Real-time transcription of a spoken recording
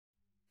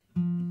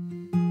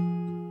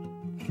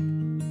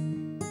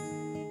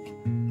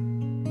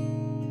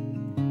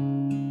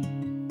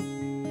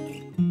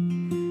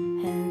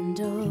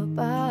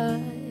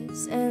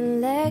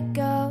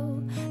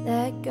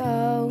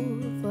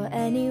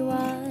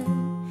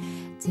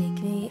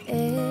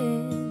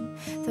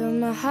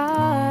my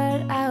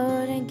heart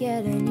out and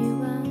get a new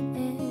one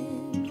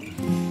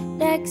in.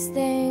 Next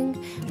thing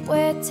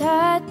we're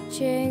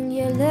touching,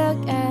 you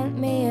look at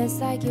me, it's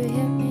like you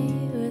hit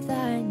me with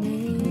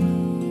lightning.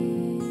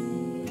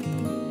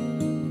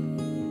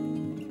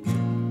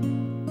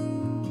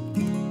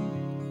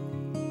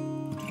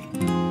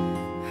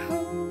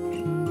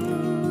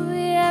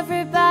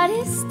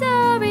 Everybody's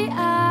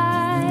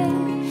starry-eyed,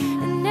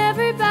 and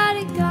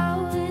everybody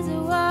goes,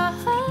 whoa.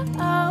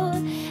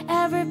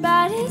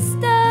 Everybody's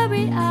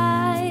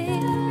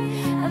starry-eyed,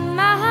 and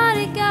my heart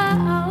it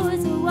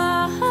goes,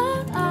 whoa,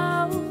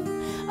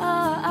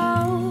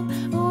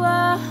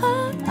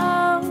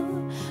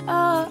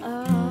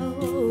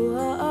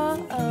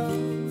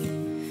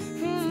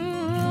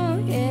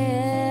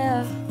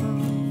 yeah.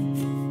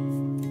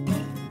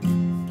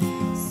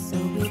 So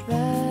we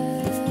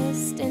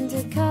burst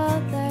into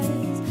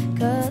colors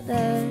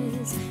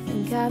and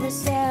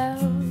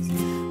carousels,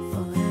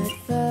 forward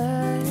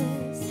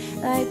first,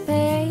 like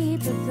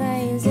paper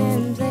planes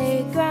and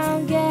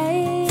playground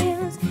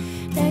games.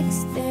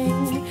 Next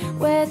thing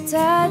we're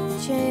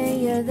touching,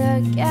 you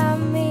look at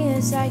me,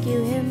 it's like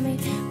you hit me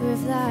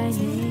with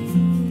lightning.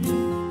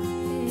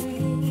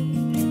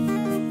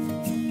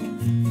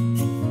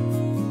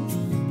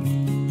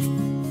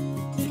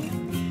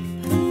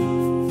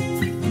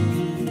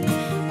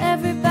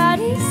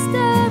 Everybody's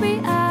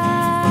starry-eyed,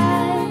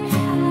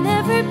 and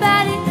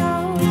everybody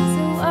knows,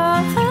 oh.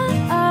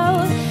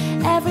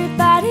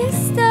 Everybody's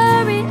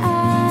starry-eyed,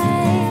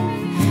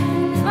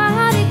 and my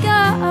heart it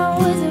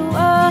goes,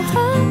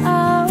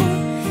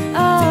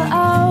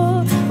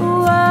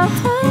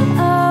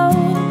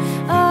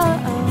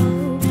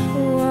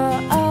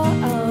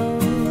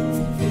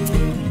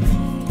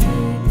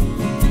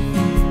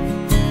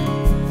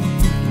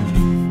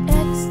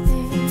 Next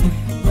thing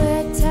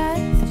we're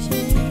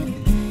touching,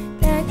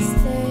 next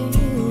thing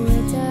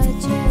we're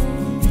touching,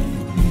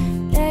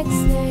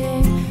 next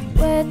thing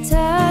we're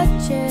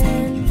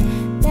touching,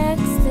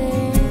 next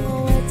thing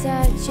we're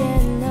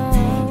touching, no.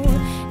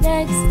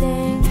 Next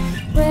thing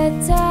we're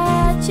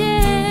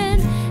touching,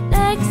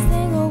 next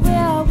thing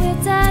we're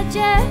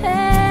touching,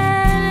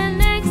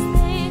 next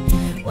thing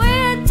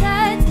we're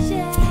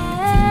touching,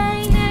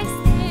 next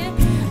thing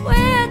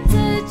we're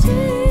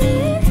touching.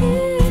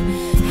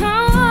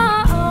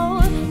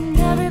 Oh, and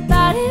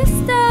everybody's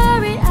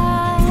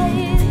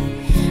starry-eyed,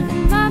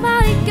 and my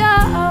body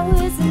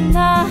goes, and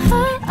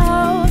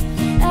oh,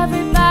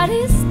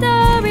 everybody's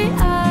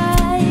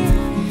starry-eyed,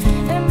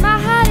 and my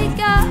heart it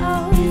goes,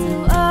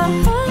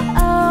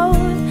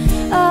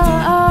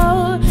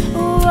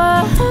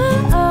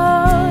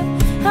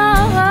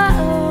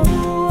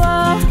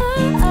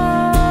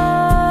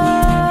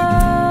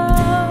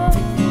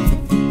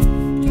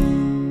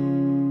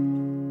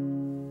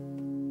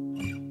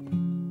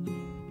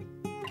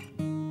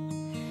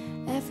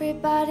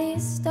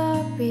 Everybody's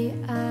starry-eyed,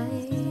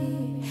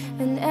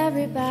 and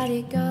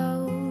everybody goes.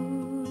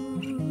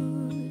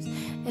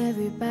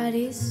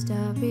 Everybody's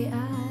starry-eyed,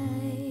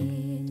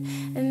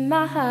 and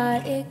my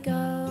heart it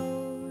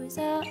goes,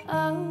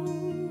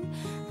 oh.